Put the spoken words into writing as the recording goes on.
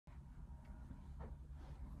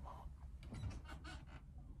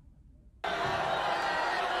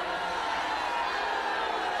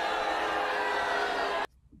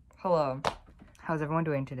Hello, how's everyone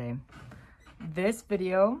doing today? This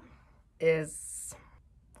video is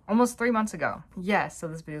almost 3 months ago. Yes, so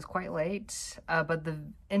this video is quite late, but the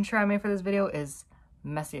intro I made for this video is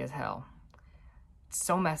messy as hell. It's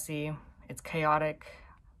so messy, it's chaotic.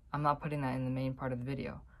 I'm not putting that in the main part of the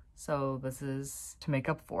video. So this is to make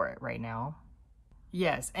up for it right now.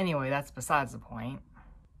 Yes, anyway, that's besides the point.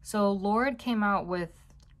 So Lorde came out with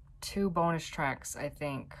 2 bonus tracks, I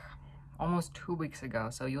think, almost 2 weeks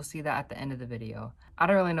ago, so you'll see that at the end of the video. I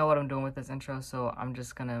don't really know what I'm doing with this intro, so I'm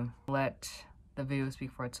just gonna let the video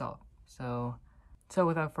speak for itself. So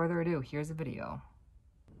without further ado, here's the video.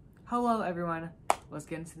 Hello everyone, let's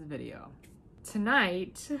get into the video.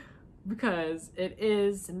 Tonight, because it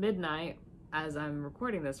is midnight as I'm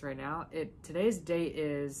recording this right now, today's date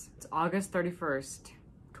is August 31st,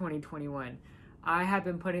 2021. I have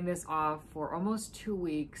been putting this off for almost 2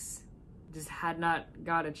 weeks. Just had not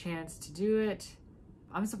got a chance to do it.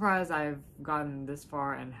 I'm surprised I've gotten this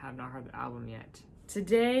far and have not heard the album yet.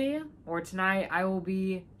 Today, or tonight, I will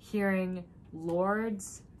be hearing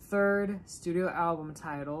Lorde's 3rd studio album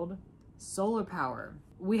titled Solar Power.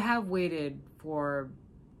 We have waited for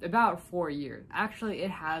about 4 years. Actually,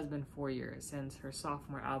 it has been 4 years since her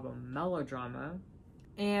sophomore album, Melodrama.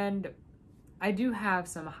 And I do have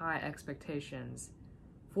some high expectations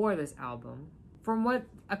for this album. From what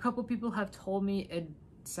a couple people have told me, it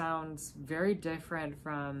sounds very different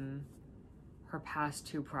from her past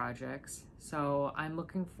 2 projects. So I'm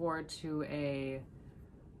looking forward to a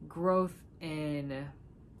growth in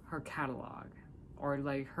her catalog, or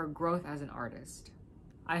like her growth as an artist.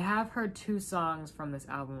 I have heard 2 songs from this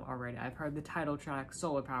album already. I've heard the title track,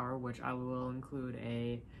 Solar Power, which I will include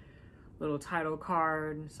a little title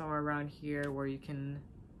card somewhere around here where you can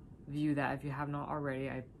view that if you have not already.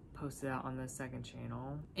 I posted that on the 2nd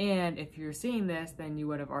channel. And if you're seeing this, then you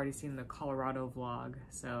would have already seen the Colorado vlog.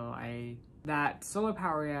 So that Solar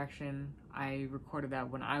Power reaction, I recorded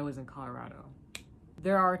that when I was in Colorado.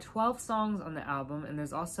 There are 12 songs on the album, and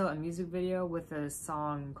there's also a music video with a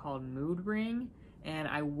song called Mood Ring, and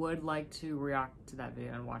I would like to react to that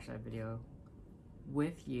video and watch that video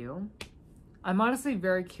with you. I'm honestly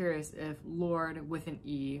very curious if Lorde with an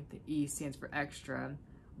E, the E stands for extra,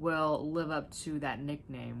 will live up to that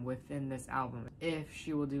nickname within this album, if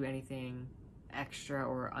she will do anything extra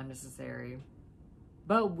or unnecessary.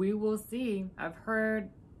 But we will see. I've heard,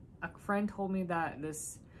 a friend told me that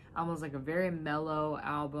this album is like a very mellow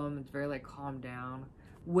album. It's very like calm down,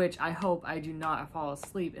 which I hope I do not fall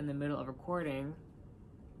asleep in the middle of recording.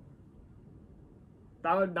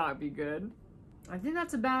 That would not be good. I think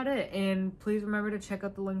that's about it, and please remember to check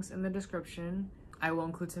out the links in the description. I will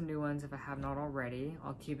include some new ones if I have not already.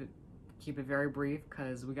 I'll keep it very brief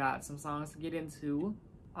because we got some songs to get into.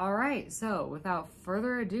 All right, so without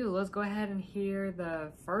further ado, let's go ahead and hear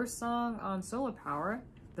the first song on Solar Power.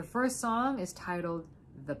 The first song is titled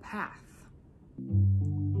The Path.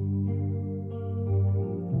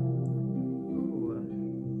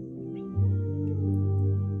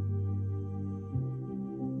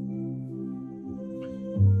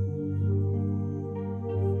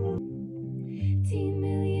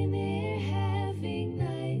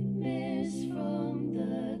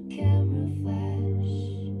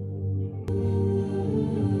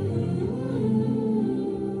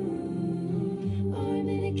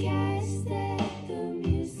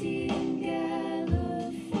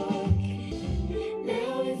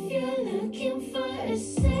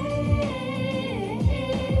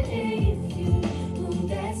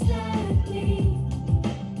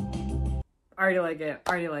 I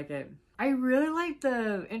already like it. I really like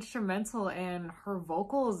the instrumental, and her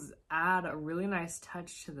vocals add a really nice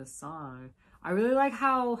touch to the song. I really like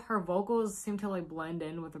how her vocals seem to like blend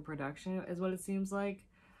in with the production, is what it seems like.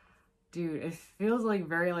 Dude, it feels like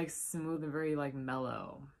very like smooth and very like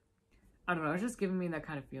mellow. I don't know, it's just giving me that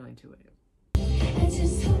kind of feeling to it. I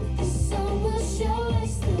just hope the sun will show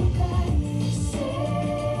us the path.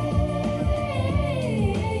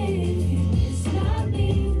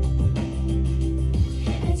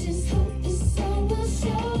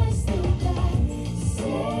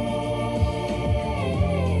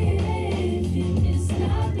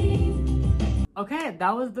 Okay,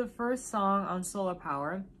 that was the first song on Solar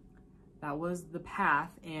Power. That was The Path,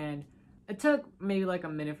 and it took maybe like a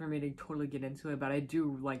minute for me to totally get into it, but I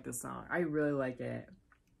do like the song. I really like it.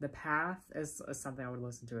 The Path is something I would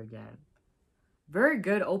listen to again. Very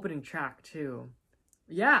good opening track too.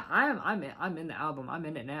 Yeah, I'm in the album. I'm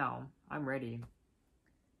in it now. I'm ready.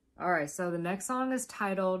 All right, so the next song is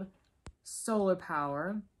titled Solar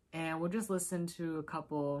Power, and we'll just listen to a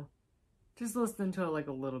couple Just listen to it like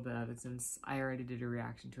a little bit of it since I already did a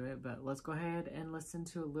reaction to it, but let's go ahead and listen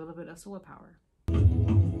to a little bit of Solar Power.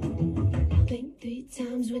 Think 3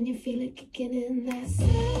 times when you feel it kicking in.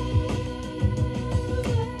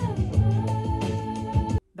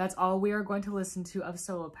 That's all we are going to listen to of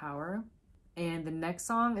Solar Power, and the next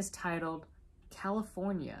song is titled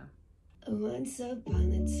California. Once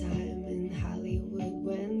upon a time in Hollywood,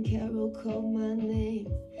 when Carol called my name,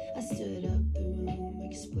 I stood up, the room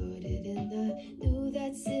exploded, and I knew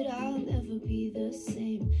that's it, I'll never be the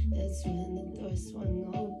same. That's when the door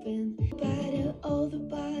swung open. By all the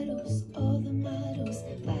bottles, all the models,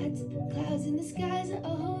 lights, clouds in the skies,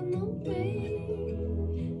 oh no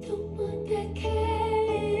rain. Don't want that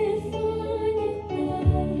California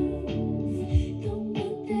love. Don't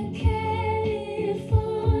want that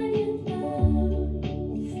California love.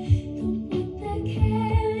 Don't want that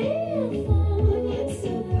California. Once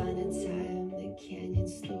upon a time, the Canyon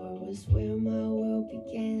store was where my world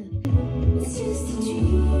began. It's just a dream.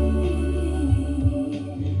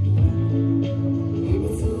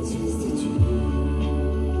 It's all just a dream.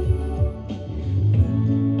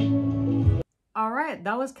 All right,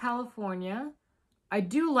 that was California. I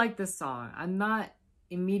do like this song. I'm not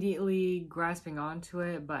immediately grasping onto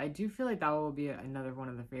it, but I do feel like that will be another one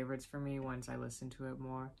of the favorites for me once I listen to it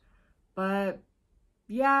more. But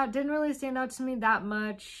yeah, it didn't really stand out to me that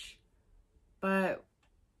much, but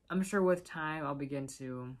I'm sure with time I'll begin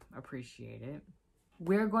to appreciate it.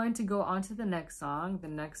 We're going to go on to the next song. The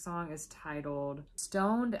next song is titled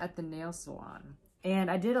Stoned at the Nail Salon.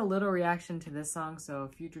 And I did a little reaction to this song, so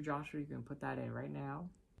future Joshua, you can put that in right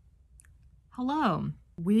now. Hello.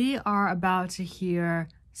 We are about to hear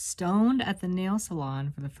Stoned at the Nail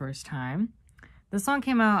Salon for the first time. The song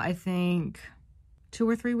came out, I think, 2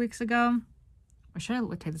 or 3 weeks ago. Or should I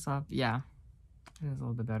take this off? Yeah, it is a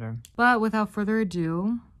little bit better. But without further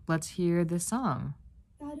ado, let's hear this song.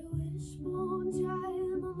 Got a wishbone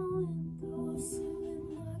drying on the window sill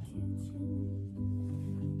in my kitchen.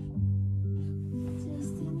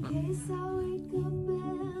 Just in case I wake up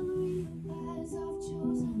and realize I've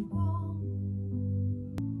chosen wrong.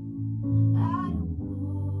 I don't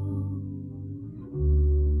know.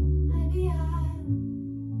 Maybe I'm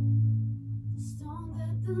stoned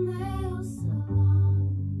at the nail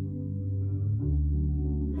salon.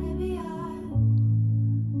 Maybe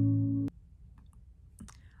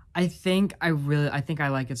I think I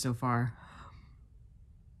like it so far.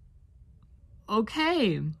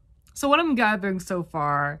 Okay. So what I'm gathering so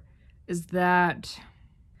far is that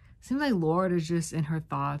it seems like Lorde is just in her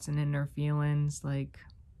thoughts and in her feelings. Like,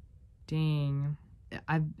 dang.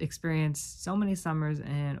 I've experienced so many summers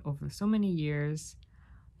and over so many years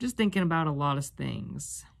just thinking about a lot of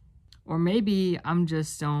things. Or maybe I'm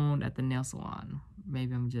just stoned at the nail salon.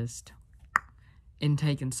 Maybe I'm just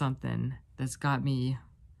intaking something that's got me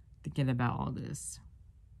thinking about all this.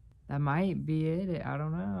 That might be it. I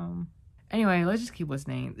don't know. Anyway, let's just keep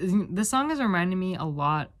listening. The song is reminding me a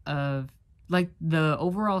lot of like the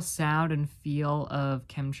overall sound and feel of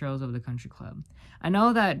Chemtrails of the Country Club. I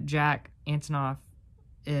know that Jack Antonoff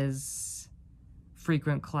is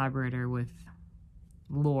frequent collaborator with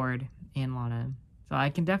Lorde and Lana. So I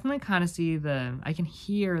can definitely kind of see I can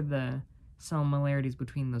hear the similarities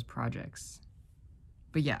between those projects.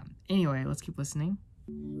 But yeah, anyway, let's keep listening.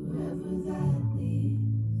 wherever that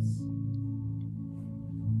leads.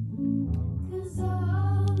 'Cause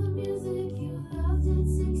all the music you loved at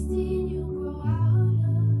 16 you grow out of.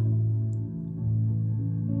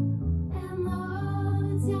 And all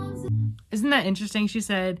the times Isn't that interesting? She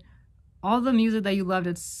said, all the music that you loved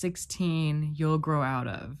at 16, you'll grow out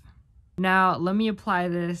of. Now, let me apply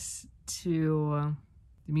this to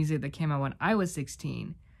the music that came out when I was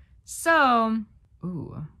 16. So,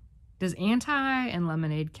 does Anti and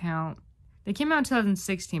Lemonade count? They came out in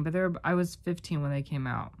 2016, but I was 15 when they came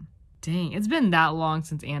out. Dang, it's been that long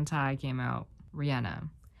since Anti came out. Rihanna.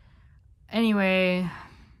 Anyway,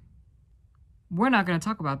 we're not going to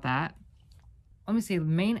talk about that. Let me see, the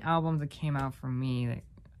main albums that came out for me.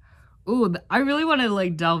 I really want to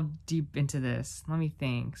delve deep into this. Let me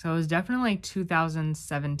think. So it was definitely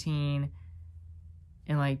 2017.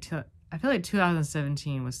 And I feel like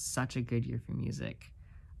 2017 was such a good year for music.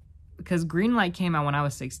 Because Greenlight came out when I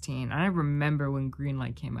was 16. I remember when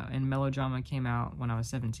Greenlight came out, and Melodrama came out when I was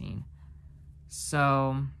 17.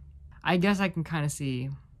 So I guess I can kind of see.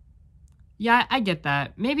 Yeah, I get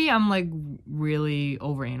that. Maybe I'm really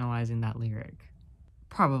overanalyzing that lyric.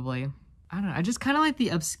 Probably. I don't know. I just kind of like the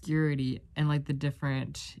obscurity and the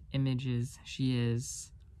different images she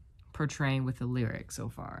is portraying with the lyric so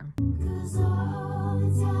far. 'cause all the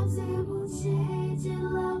times they will change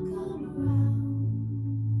and love come around.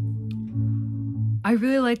 I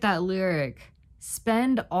really like that lyric.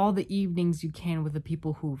 Spend all the evenings you can with the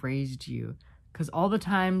people who raised you, because all the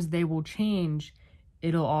times they will change,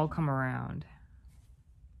 it'll all come around.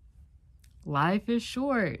 Life is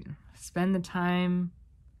short. Spend the time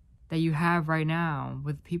that you have right now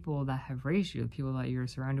with people that have raised you, the people that you're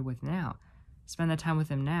surrounded with now. Spend the time with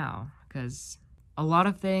them now, because a lot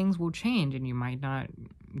of things will change and you might not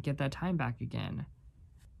get that time back again.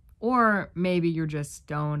 Or maybe you're just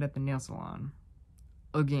stoned at the nail salon.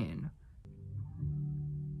 Again.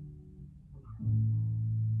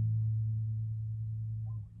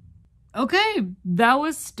 Okay, that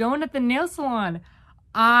was Stoned at the Nail Salon.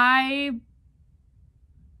 I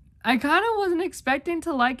kind of wasn't expecting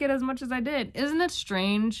to like it as much as I did. Isn't it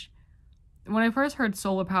strange? When I first heard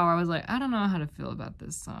Solar Power, I was like, I don't know how to feel about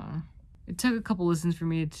this song. It took a couple listens for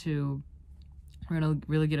me to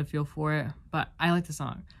really get a feel for it, but I like the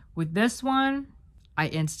song. With this one, I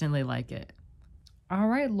instantly like it. All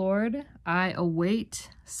right, Lorde, I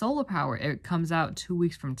await Solar Power. It comes out 2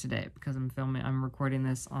 weeks from today because I'm recording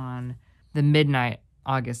this on the midnight,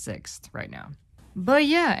 August 6th right now. But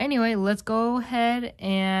yeah, anyway, let's go ahead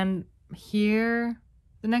and hear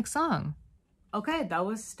the next song. Okay, that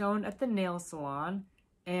was Stoned at the Nail Salon.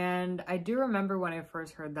 And I do remember when I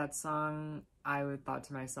first heard that song, I thought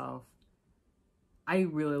to myself, I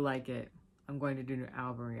really like it. I'm going to do an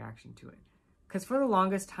album reaction to it. Because for the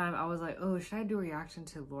longest time, I was like, oh, should I do a reaction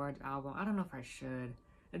to Lorde's album? I don't know if I should.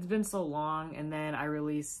 It's been so long. And then I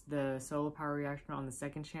released the Solar Power reaction on the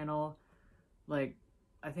second channel, like,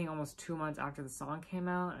 I think almost 2 months after the song came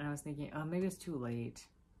out. And I was thinking, oh, maybe it's too late.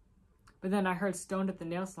 But then I heard Stoned at the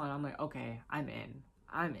Nail Salon. I'm like, okay, I'm in.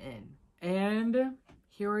 And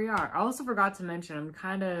here we are. I also forgot to mention, I'm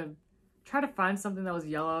kind of trying to find something that was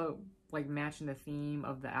yellow, like matching the theme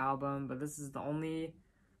of the album. But this is the only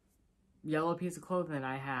yellow piece of clothing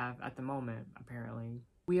I have at the moment, apparently.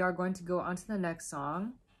 We are going to go on to the next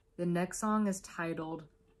song. The next song is titled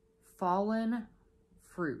Fallen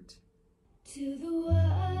Fruit. To the ones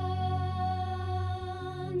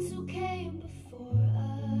who came before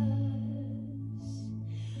us,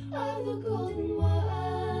 are the golden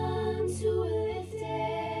ones who were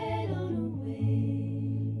lifted on a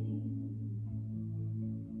wing.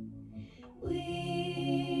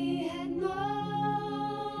 We had no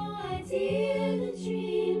idea the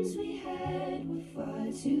dreams we had were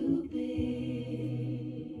far too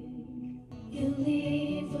big. You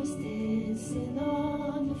leave us dancing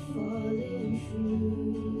on the fallen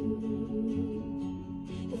fruit,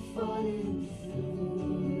 the fallen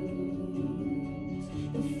fruit,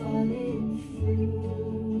 the fallen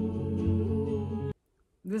fruit.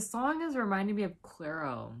 This song is reminding me of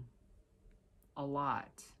Clairo a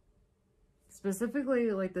lot.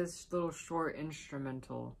 Specifically, like this little short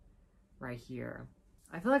instrumental right here.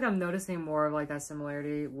 I feel like I'm noticing more of like that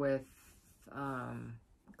similarity with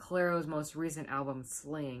Clairo's most recent album,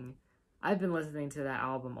 Sling. I've been listening to that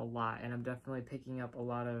album a lot, and I'm definitely picking up a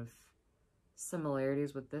lot of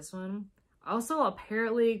similarities with this one. Also,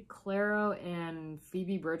 apparently, Clairo and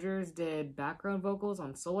Phoebe Bridgers did background vocals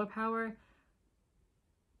on Solar Power.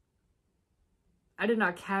 I did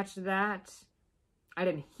not catch that. I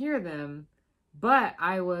didn't hear them, but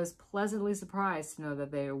I was pleasantly surprised to know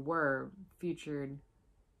that they were featured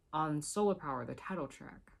on Solar Power, the title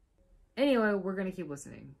track. Anyway, we're gonna keep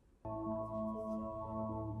listening.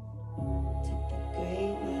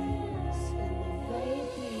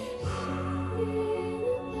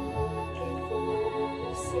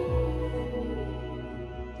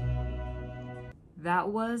 That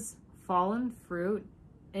was Fallen Fruit,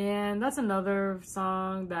 and that's another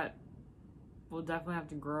song that will definitely have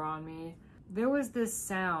to grow on me. There was this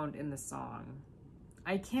sound in the song.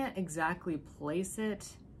 I can't exactly place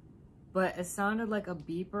it, but it sounded like a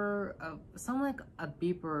beeper of some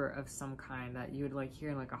kind that you would like hear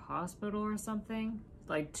in like a hospital or something.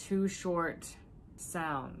 Like two short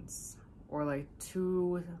sounds, or like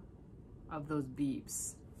two of those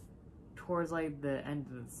beeps towards like the end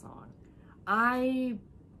of the song. I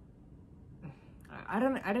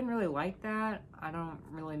didn't really like that. I don't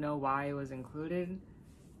really know why it was included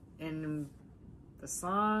in the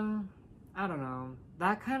song. I don't know.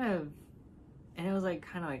 That kind of, and it was like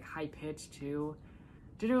kind of like high pitched too.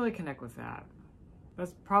 Didn't really connect with that.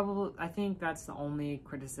 That's probably, I think that's the only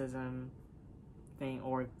criticism thing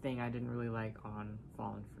I didn't really like on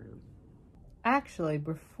Fallen Fruit. Actually,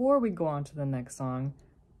 before we go on to the next song,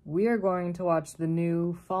 we are going to watch the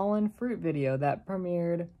new Fallen Fruit video that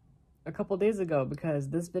premiered a couple days ago, because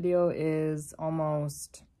this video is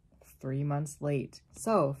almost 3 months late.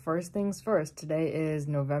 So first things first, today is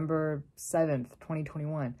November 7th,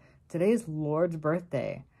 2021. Today is Lorde's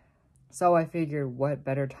birthday. So I figured what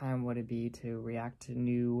better time would it be to react to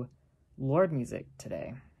new Lorde music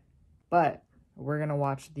today. But we're gonna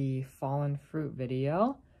watch the Fallen Fruit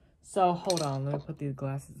video. So hold on, let me put these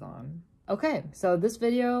glasses on. Okay, so this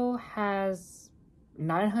video has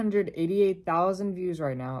 988,000 views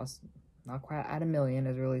right now. It's not quite at 1 million. It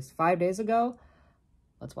was released 5 days ago.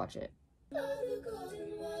 Let's watch it.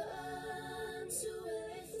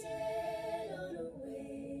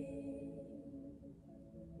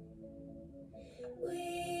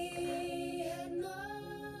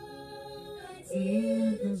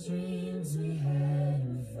 The dreams we had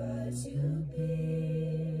were far too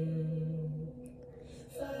big,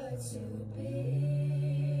 far too big,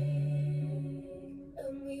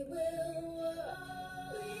 and we will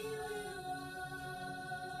walk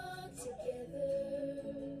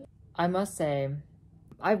together. I must say,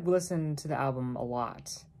 I've listened to the album a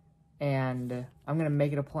lot, and I'm gonna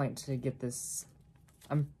make it a point to get this.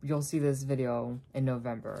 You'll see this video in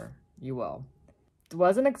November. You will.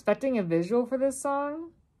 Wasn't expecting a visual for this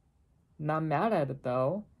song. Not mad at it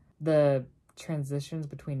though. The transitions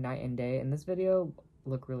between night and day in this video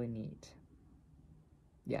look really neat.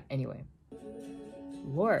 Yeah, anyway.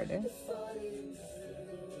 Lorde.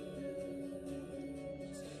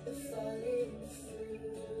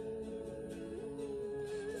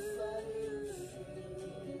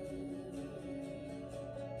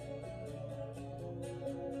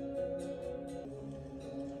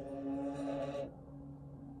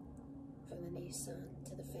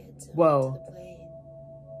 To the phantom, Whoa. to the plane.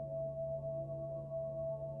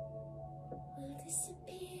 We'll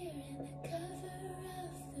disappear in the cover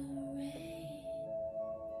of the rain.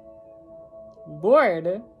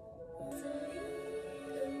 Lorde.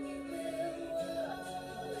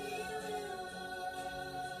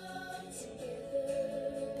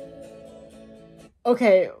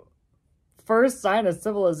 Okay, first sign of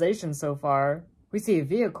civilization so far. We see a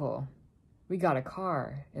vehicle. We got a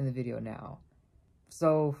car in the video now.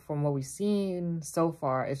 So from what we've seen so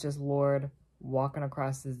far, it's just Lorde walking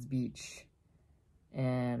across this beach.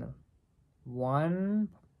 And one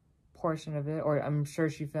portion of it, or I'm sure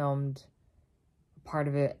she filmed part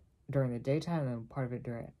of it during the daytime and part of it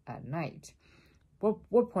at night.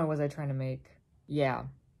 What point was I trying to make? Yeah,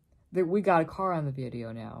 we got a car on the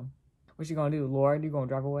video now. What you gonna do, Lorde? You gonna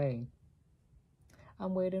drive away?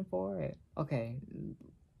 I'm waiting for it. Okay,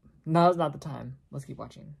 now's not the time. Let's keep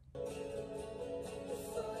watching.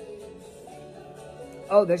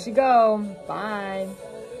 Oh, there she go. Bye.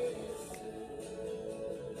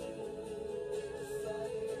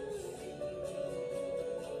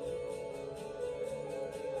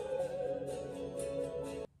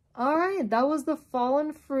 All right, that was the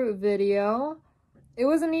Fallen Fruit video. It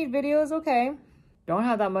was a neat video. It's okay. Don't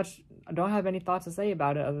have any thoughts to say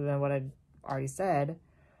about it other than what I already said.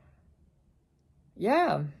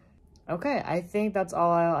 Yeah. Okay, I think that's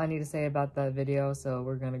all I need to say about the video, so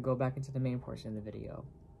we're going to go back into the main portion of the video.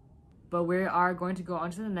 But we are going to go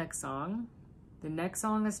on to the next song. The next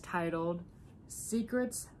song is titled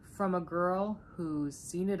Secrets from a Girl Who's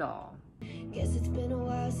Seen It All. Guess it's been a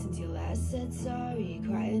while since you last said sorry.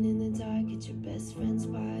 Crying in the dark at your best friend's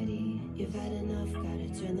party. You've had enough, gotta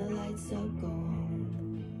turn the lights up, go home.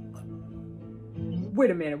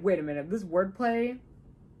 Wait a minute. This wordplay?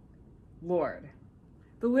 Lorde.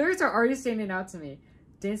 The lyrics are already standing out to me.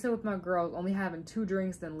 Dancing with my girls, only having 2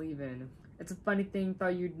 drinks, then leaving. It's a funny thing,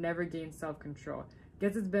 thought you'd never gain self-control.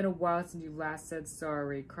 Guess it's been a while since you last said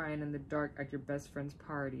sorry. Crying in the dark at your best friend's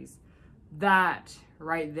parties. That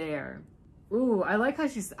right there. Ooh, I like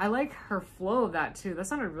her flow of that too. That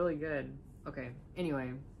sounded really good. Okay,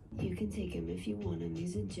 anyway. You can take him if you want him,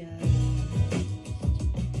 he's a judge.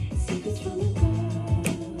 Secrets from a girl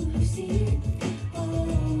who's seen it all.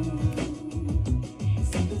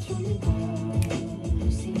 Secrets from a girl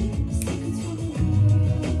who's seen it. Secrets from a girl.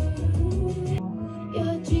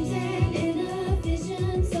 Your dreams and inner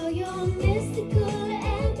visions, all your mystical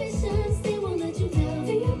ambitions, they won't let you down.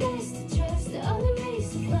 Do your best to trust the other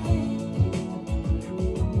race of life.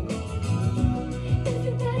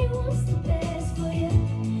 Everybody wants the best for you,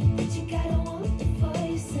 but you gotta want it for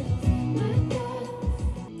yourself, my love.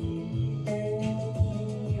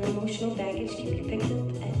 Your emotional baggage can be picked up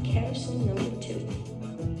at carousel number 2.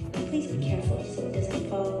 Please be careful so it doesn't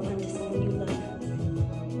fall onto someone you love.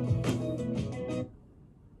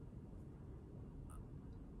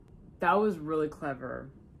 That was really clever.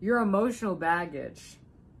 Your emotional baggage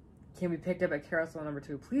can be picked up at carousel number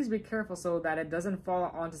 2. Please be careful so that it doesn't fall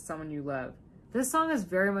onto someone you love. This song is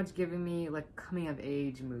very much giving me like a coming of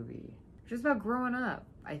age movie. Just about growing up,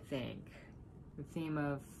 I think. The theme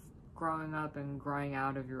of growing up and growing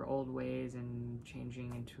out of your old ways and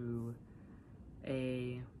changing into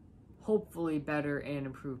a hopefully better and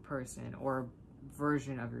improved person or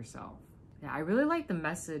version of yourself. Yeah, I really like the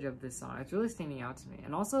message of this song. It's really standing out to me.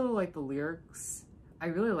 And also like the lyrics, I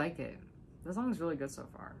really like it. This song is really good so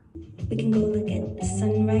far. We can go look at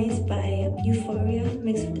Sunrise by Euphoria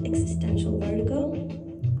mixed with existential vertigo.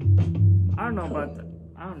 I don't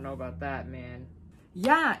know about that, man.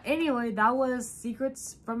 Yeah, anyway, that was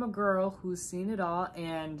Secrets from a Girl Who's Seen It All,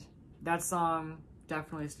 and that song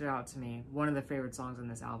definitely stood out to me. One of the favorite songs on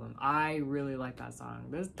this album. I really like that song.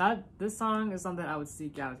 This song is something I would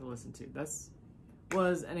seek out to listen to. This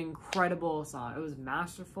was an incredible song. It was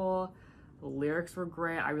masterful. The lyrics were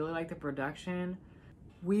great. I really like the production.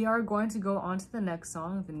 We are going to go on to the next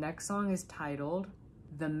song. The next song is titled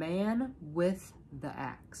The Man with the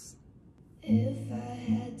Axe. If I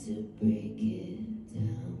had to break it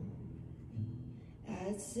down,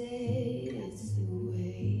 I'd say it's the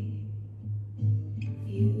way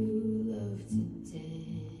you love to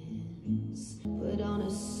dance. Put on a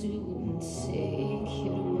suit and take it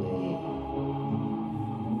away.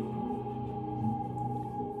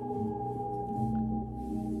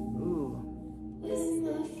 With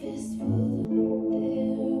my fist full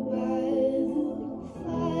there by the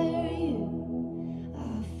fire, you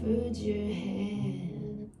offered your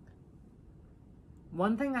hand.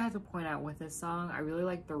 One thing I have to point out with this song, I really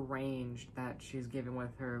like the range that she's giving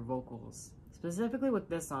with her vocals. Specifically with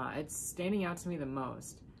this song, it's standing out to me the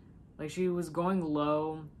most. Like, she was going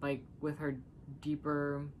low, like, with her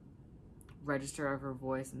deeper register of her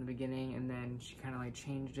voice in the beginning, and then she kind of, like,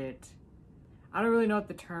 changed it. I don't really know what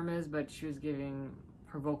the term is, but she was giving,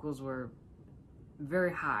 her vocals were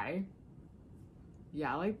very high.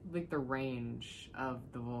 Yeah, I like the range of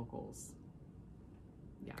the vocals.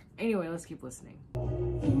 Yeah. Anyway, let's keep listening.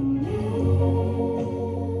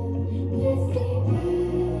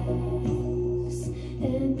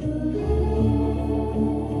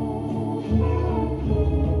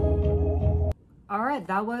 Alright,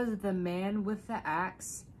 that was The Man with the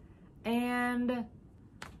Axe. And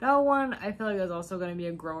that one, I feel like is also going to be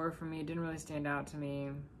a grower for me. It didn't really stand out to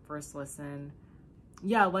me first listen.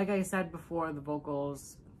 Yeah, like I said before, the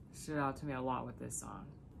vocals stood out to me a lot with this song.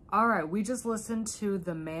 Alright, we just listened to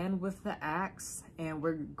The Man with the Axe, and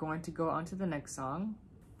we're going to go on to the next song.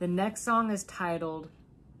 The next song is titled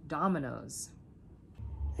Dominoes.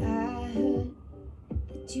 I heard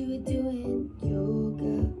that you were doing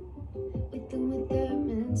yoga with Uma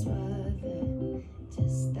Thurman's mother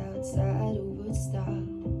just outside of Woodstock.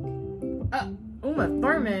 Uma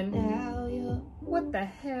Thurman? Now you're What the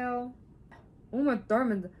hell? Uma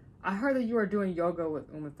Thurman? I heard that you were doing yoga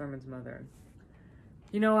with Uma Thurman's mother.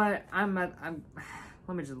 You know what?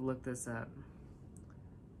 Let me just look this up.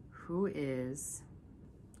 Who is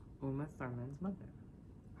Uma Thurman's mother?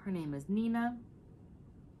 Her name is Nina.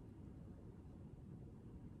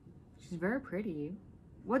 She's very pretty.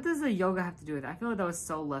 What does the yoga have to do with it? I feel like that was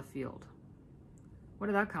so left field. Where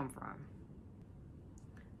did that come from?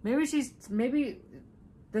 Maybe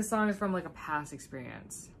this song is from like a past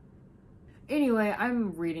experience. Anyway,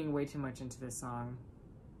 I'm reading way too much into this song.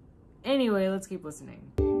 Anyway, let's keep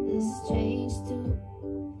listening. It's strange to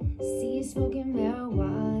see you smoking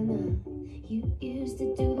marijuana. You used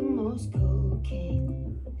to do the most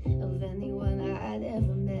cocaine of anyone I'd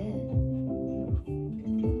ever met.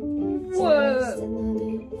 What?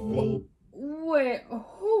 Wait,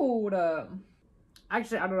 hold up.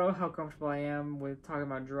 Actually, I don't know how comfortable I am with talking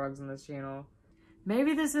about drugs on this channel.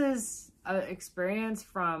 Maybe this is an experience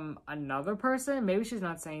from another person. Maybe she's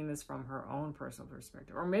not saying this from her own personal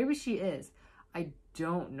perspective. Or maybe she is. I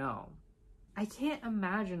don't know. I can't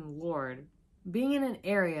imagine Lorde being in an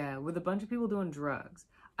area with a bunch of people doing drugs.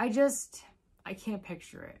 I can't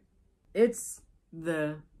picture it. It's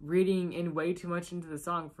the reading in way too much into the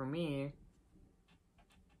song for me.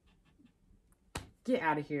 Get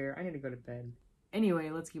out of here. I need to go to bed.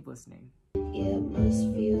 Anyway, let's keep listening. Yeah, it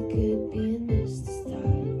must feel good being this to start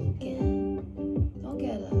again. Don't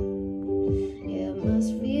get up. Yeah, it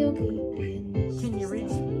must feel good being this Can to you read?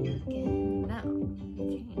 start again. No,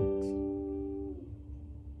 you can't.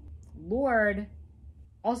 Lorde.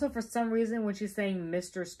 Also, for some reason, when she's saying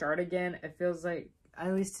Mr. Start again, it feels like,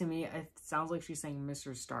 at least to me, it sounds like she's saying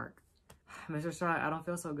Mr. Stark. Mr. Stark, I don't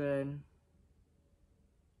feel so good.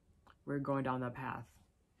 We're going down that path.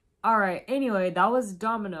 Alright, anyway, that was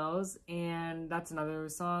Dominoes, and that's another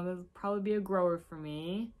song that'll probably be a grower for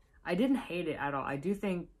me. I didn't hate it at all. I do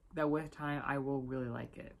think that with time, I will really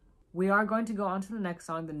like it. We are going to go on to the next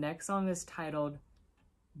song. The next song is titled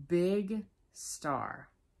Big Star.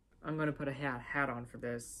 I'm going to put a hat on for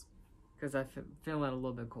this, because I'm feeling a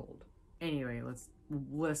little bit cold. Anyway, let's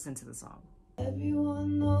listen to the song.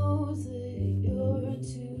 Everyone knows that you're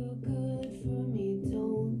too good for me,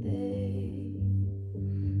 don't they?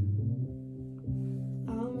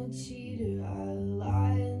 I'm a cheater, I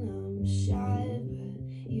lie and I'm shy,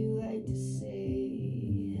 but you like to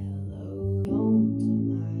say hello, don't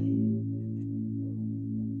tonight.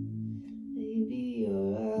 Maybe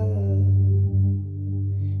you're a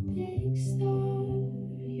big star,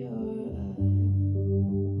 you're a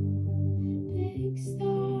big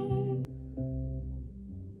star.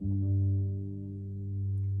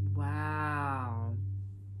 Wow.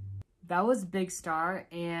 That was Big Star,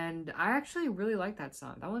 and I actually really like that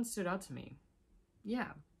song. That one stood out to me.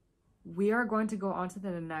 Yeah. We are going to go on to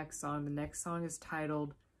the next song. The next song is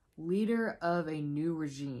titled Leader of a New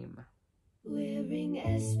Regime. Wearing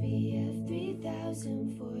SPF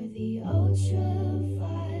 3000 for the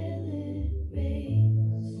ultraviolet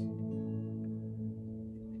rays.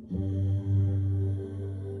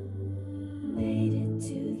 Made it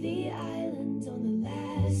to the island on the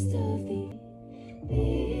last of the.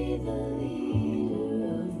 Be the leader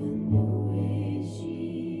of a new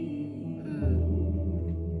regime.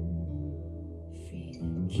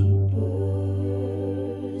 Freedom keepers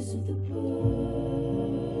of the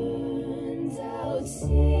burned out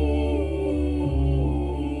sea.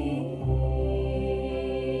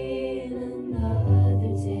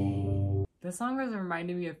 Another day. This song was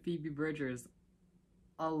reminding me of Phoebe Bridgers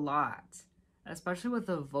a lot, especially with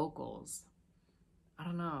the vocals. I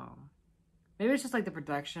don't know. Maybe it's just like the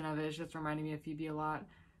production of it is just reminding me of Phoebe a lot.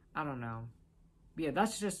 I don't know. But yeah,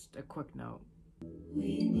 that's just a quick note.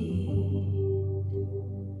 We need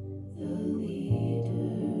the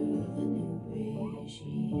leader of a new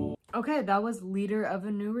regime. Okay, that was Leader of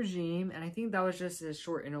a New Regime, and I think that was just a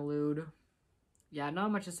short interlude. Yeah,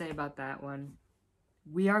 not much to say about that one.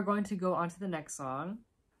 We are going to go on to the next song.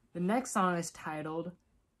 The next song is titled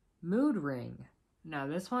Mood Ring. Now,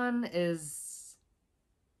 this one is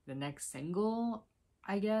the next single,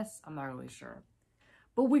 I guess. I'm not really sure.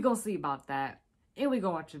 But we gonna see about that. And we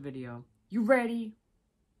gonna watch the video. You ready?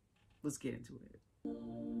 Let's get into it.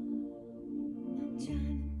 I'm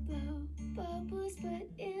trying to blow bubbles, but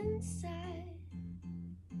inside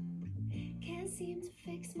can't seem to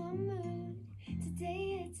fix my mood.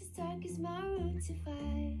 Today it's as dark as my roots. If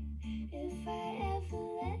I ever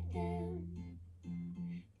let them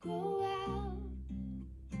grow out,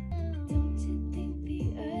 don't you think the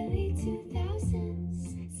early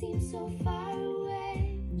 2000s seem so far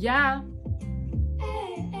away? Yeah.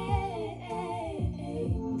 Hey, hey, hey, hey.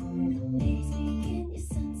 Please begin your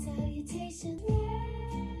sun salutation.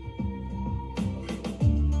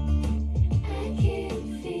 I can't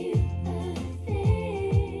feel a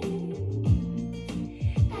thing.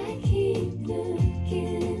 I keep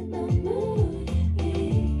looking at my mood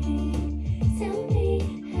ring. Tell me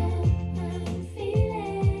how I'm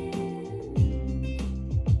feeling.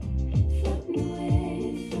 Floating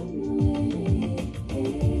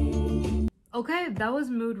away. Okay, that was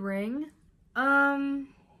Mood Ring.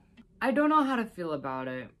 I don't know how to feel about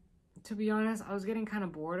it. To be honest, I was getting kind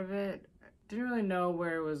of bored of it. Didn't really know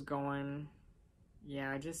where it was going.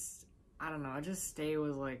 Yeah, I don't know. I just stayed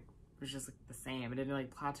was just like the same. It didn't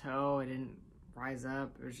like plateau. It didn't rise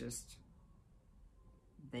up. It was just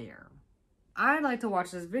there. I'd like to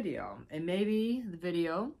watch this video, and maybe the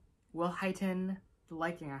video will heighten the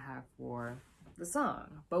liking I have for the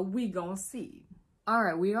song, but we gonna see.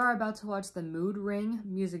 Alright, we are about to watch the Mood Ring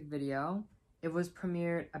music video. It was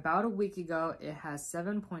premiered about a week ago. It has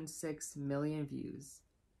 7.6 million views.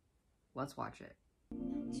 Let's watch it.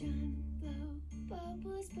 I'm trying to blow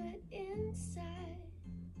bubbles, but inside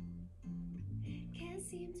can't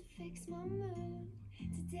seem to fix my mood.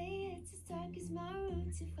 Today it's as dark as my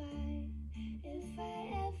roots. If I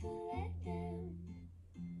ever let them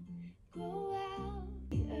grow out,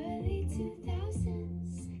 the early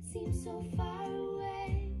 2000s seem so far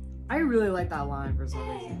away. I really like that line for some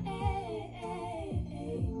reason.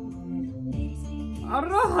 I don't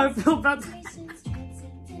know how I feel about that.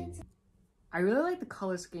 I really like the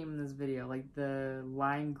color scheme in this video, like the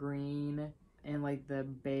lime green and like the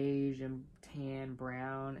beige and tan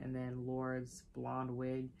brown, and then Lorde's blonde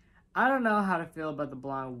wig. I don't know how to feel about the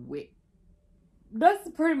blonde wig. That's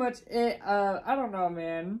pretty much it. I don't know,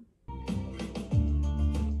 man.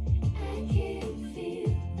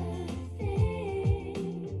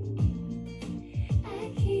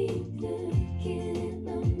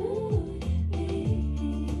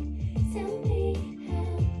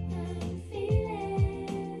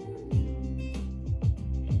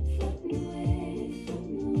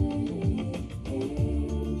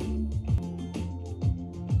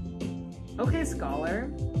 a scholar,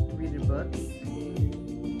 reading books,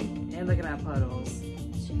 and looking at puddles.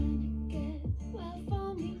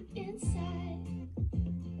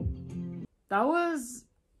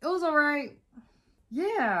 It was alright.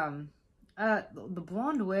 Yeah. The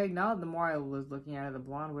blonde wig, now the more I was looking at it, the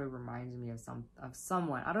blonde wig reminds me of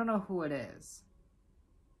someone. I don't know who it is.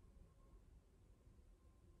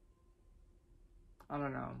 I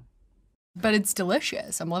don't know. But it's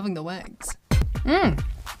delicious. I'm loving the wigs.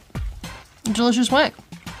 Delicious wig.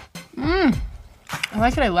 I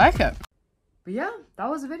like it, I like it. But yeah, that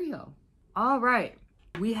was a video. Alright,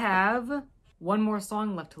 we have one more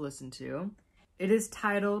song left to listen to. It is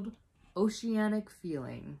titled Oceanic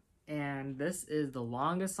Feeling. And this is the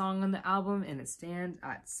longest song on the album, and it stands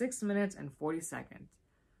at 6 minutes and 40 seconds.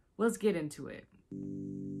 Let's get into it.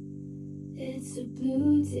 It's a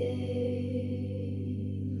blue day.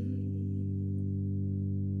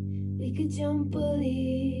 We could jump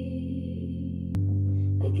bully.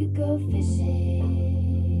 We could go fishing.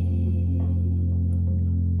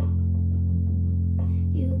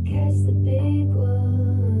 You catch the big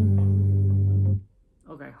one.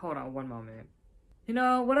 Okay, hold on one moment. You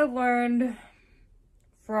know, what I've learned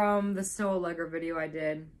from the Snow Allegra video I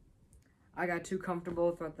did, I got too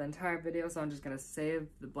comfortable throughout the entire video, so I'm just gonna save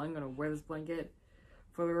the blanket. I'm gonna wear this blanket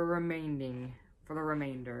for the remainder.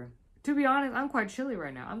 To be honest, I'm quite chilly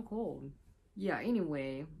right now. I'm cold. Yeah,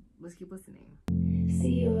 anyway, let's keep listening.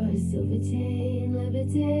 See your silver chain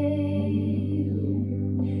levitate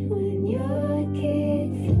when you're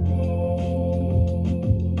kick flipping.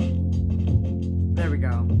 There we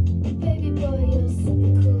go. Baby boy, you're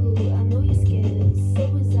super cool. I know you're scared, so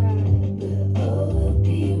was I. But all will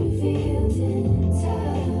be revealed in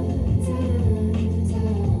time.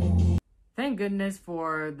 Thank goodness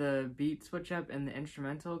for the beat switch up and the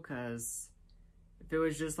instrumental, because if it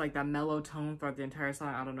was just like that mellow tone throughout the entire song,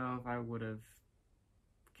 I don't know if I would have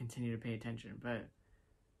continued to pay attention. But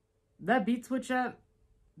that beat switch up,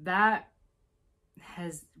 that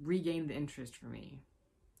has regained the interest for me.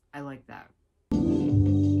 I like that.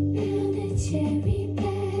 Cherry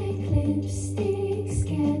black lipsticks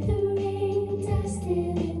gathering dust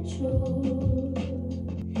in a drawer.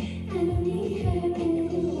 I don't need her anymore.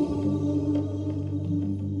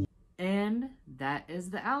 And that is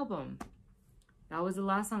the album. That was the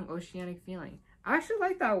last song, Oceanic Feeling. I actually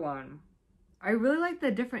like that one. I really like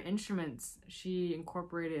the different instruments she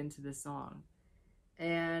incorporated into this song.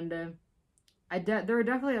 And there were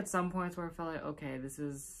definitely at some points where I felt like, okay, this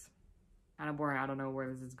is kind of boring. I don't know where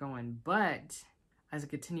this is going. But as it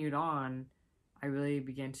continued on, I really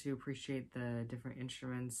began to appreciate the different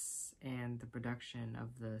instruments and the production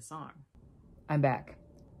of the song. I'm back.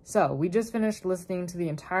 So we just finished listening to the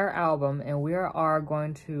entire album, and we are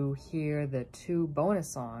going to hear the 2 bonus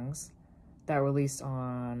songs that released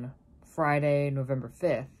on Friday, November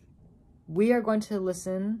 5th. We are going to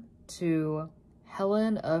listen to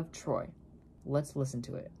Helen of Troy. Let's listen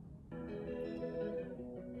to it.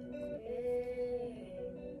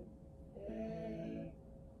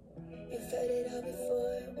 You've heard it all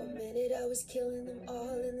before. 1 minute I was killing them all,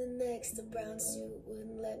 and the next a brown suit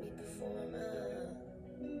wouldn't let me perform.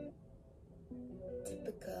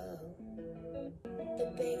 Typical.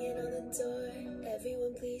 They're banging on the door.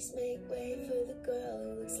 Everyone please make way for the girl who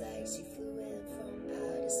looks like she flew in from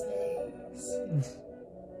outer space.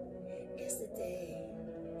 It's the day.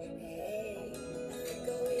 Hey,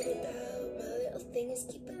 go in and out. My little thing is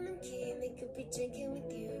keeping them keen. They could be drinking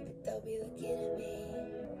with you, but they'll be looking at me.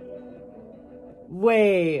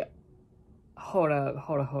 Wait, hold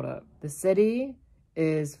up. The city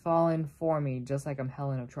is falling for me just like I'm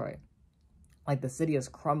Helen of Troy. Like the city is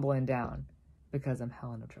crumbling down because I'm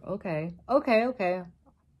Helen of Troy. Okay. I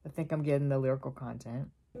think I'm getting the lyrical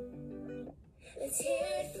content. Let's hear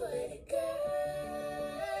it for the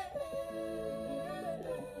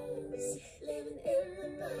girls living in the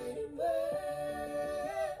modern world.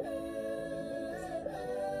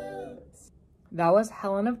 That was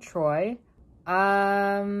Helen of Troy.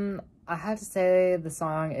 I have to say the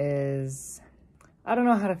song is... I don't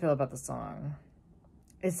know how to feel about the song.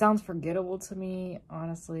 It sounds forgettable to me,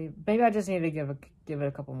 honestly. Maybe I just need to give it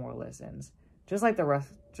a couple more listens. Just like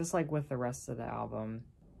with the rest of the album.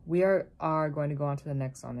 We are going to go on to the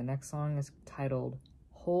next song. The next song is titled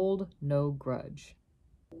Hold No Grudge.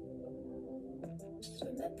 Remember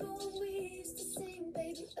when we used to sing,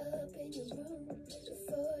 baby, up in your room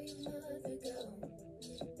before your mother gone?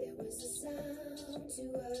 There was a sound to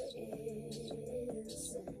our innocence.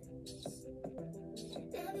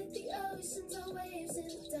 Now that the oceans are waves and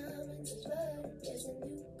the diamonds are blood, there's a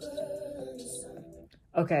new girl on the sun.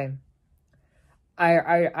 Okay.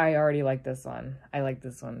 I already like this one. I like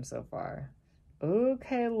this one so far.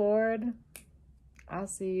 Okay, Lorde. I'll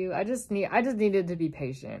see you. I just needed to be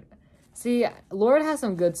patient. See, Lorde has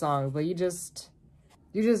some good songs, but you just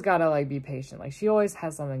gotta like be patient. Like she always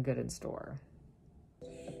has something good in store. No,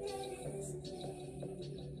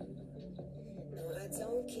 I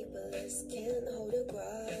don't keep a list, can't hold a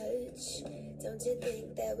grudge. Don't you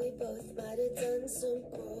think that we both might have done some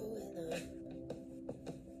growing up?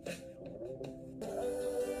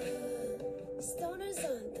 Stoners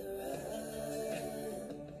on the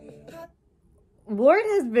run. Lorde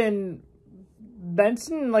has been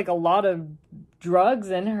mentioning like a lot of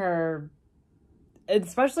drugs in her,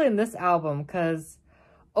 especially in this album, because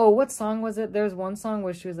oh, what song was it? There's one song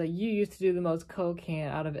where she was like, you used to do the most cocaine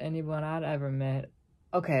out of anyone I'd ever met.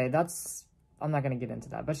 Okay, I'm not gonna get into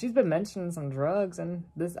that, but she's been mentioning some drugs in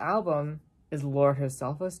this album. Is Lorde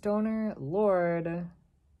herself a stoner? Lorde,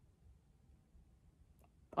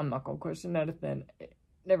 I'm not gonna question anything.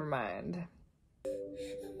 Never mind. I'm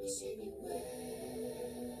wishing you well,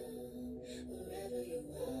 wherever you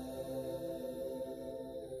are.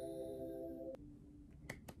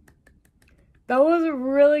 That was a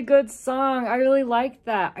really good song. I really liked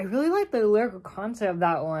that. I really like the lyrical content of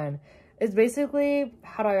that one. It's basically,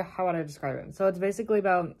 how would I describe it? So it's basically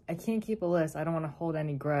about, I can't keep a list. I don't want to hold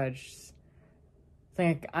any grudge.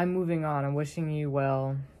 Like, I'm moving on. I'm wishing you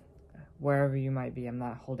well, wherever you might be. I'm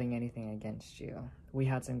not holding anything against you. We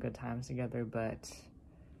had some good times together, but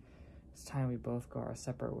it's time we both go our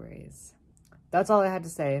separate ways. That's all I had to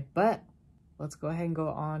say, but let's go ahead and go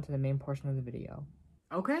on to the main portion of the video.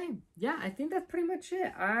 Okay, yeah, I think that's pretty much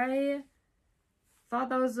it. I thought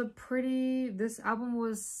that was this album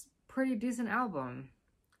was pretty decent album.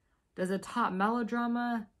 Does it top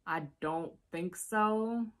Melodrama? I don't think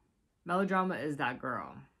so. Melodrama is that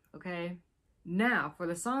girl, okay? Now, for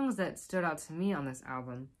the songs that stood out to me on this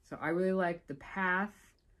album, so I really like The Path,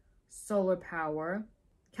 Solar Power,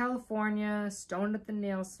 California, Stoned at the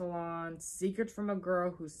Nail Salon, Secret from a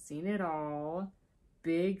Girl Who's Seen It All,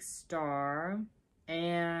 Big Star,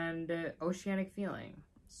 and Oceanic Feeling.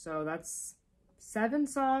 So that's 7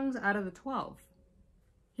 songs out of the 12.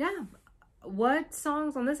 Yeah. What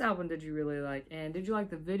songs on this album did you really like? And did you like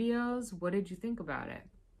the videos? What did you think about it?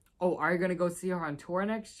 Oh, are you gonna go see her on tour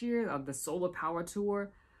next year? The Solar Power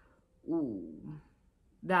Tour? Ooh.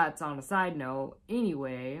 That's on a side note.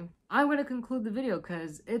 Anyway, I'm gonna conclude the video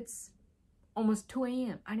because it's almost 2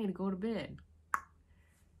 a.m. I need to go to bed.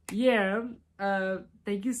 Yeah.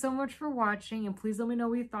 Thank you so much for watching, and please let me know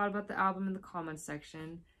what you thought about the album in the comments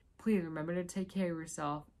section. Please remember to take care of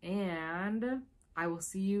yourself, and I will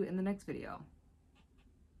see you in the next video.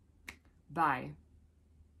 Bye.